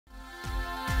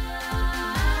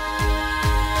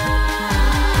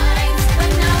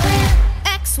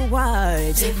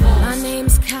what? My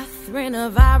name's Catherine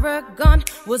of Aragon.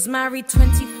 Was married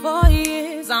 24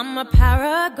 years. I'm a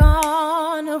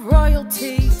paragon of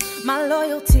royalty. My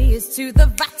loyalty is to the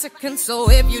Vatican. So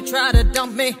if you try to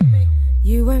dump me,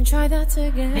 you won't try that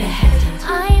again.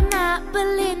 I'm that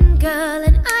Berlin girl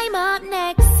and I'm up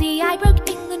next. See, I broke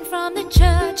England from the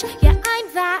church. Yeah,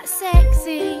 I'm that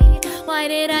sexy. Why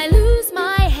did I lose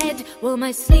my head? Well,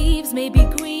 my sleeves may be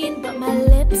green, but my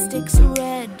lipstick's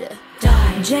red.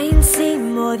 Die. Jane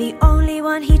Seymour, the only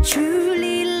one he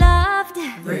truly loved.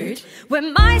 Rude.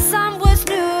 When my son was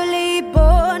newly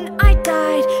born, I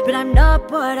died. But I'm not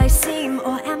what I seem,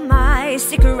 or am I?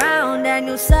 Stick around and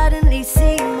you'll suddenly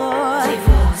see more.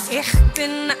 Ich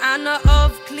bin Anna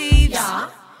of Cleves. Yeah.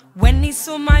 When he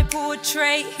saw my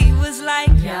portrait, he was like,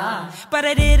 Yeah. but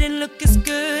I didn't look as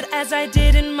good as I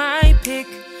did in my pic.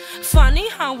 Funny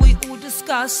how we all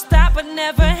discussed that, but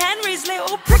never Henry's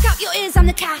little Prick up your ears, I'm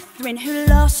the Catherine who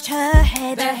lost her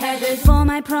head. Beheaded. For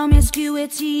my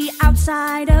promiscuity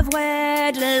outside of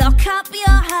wed. Lock up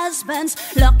your husbands,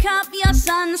 lock up your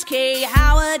sons. Kay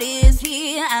Howard is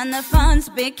here and the fun's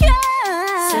begin.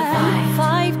 Survive.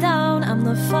 5 down, I'm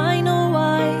the final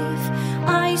wife.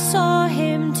 I saw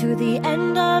him to the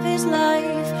end of his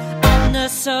life. I'm the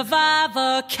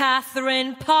survivor,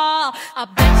 Catherine Parr. I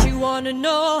bet you wanna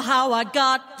know how I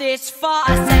got this far.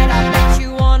 I said I bet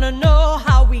you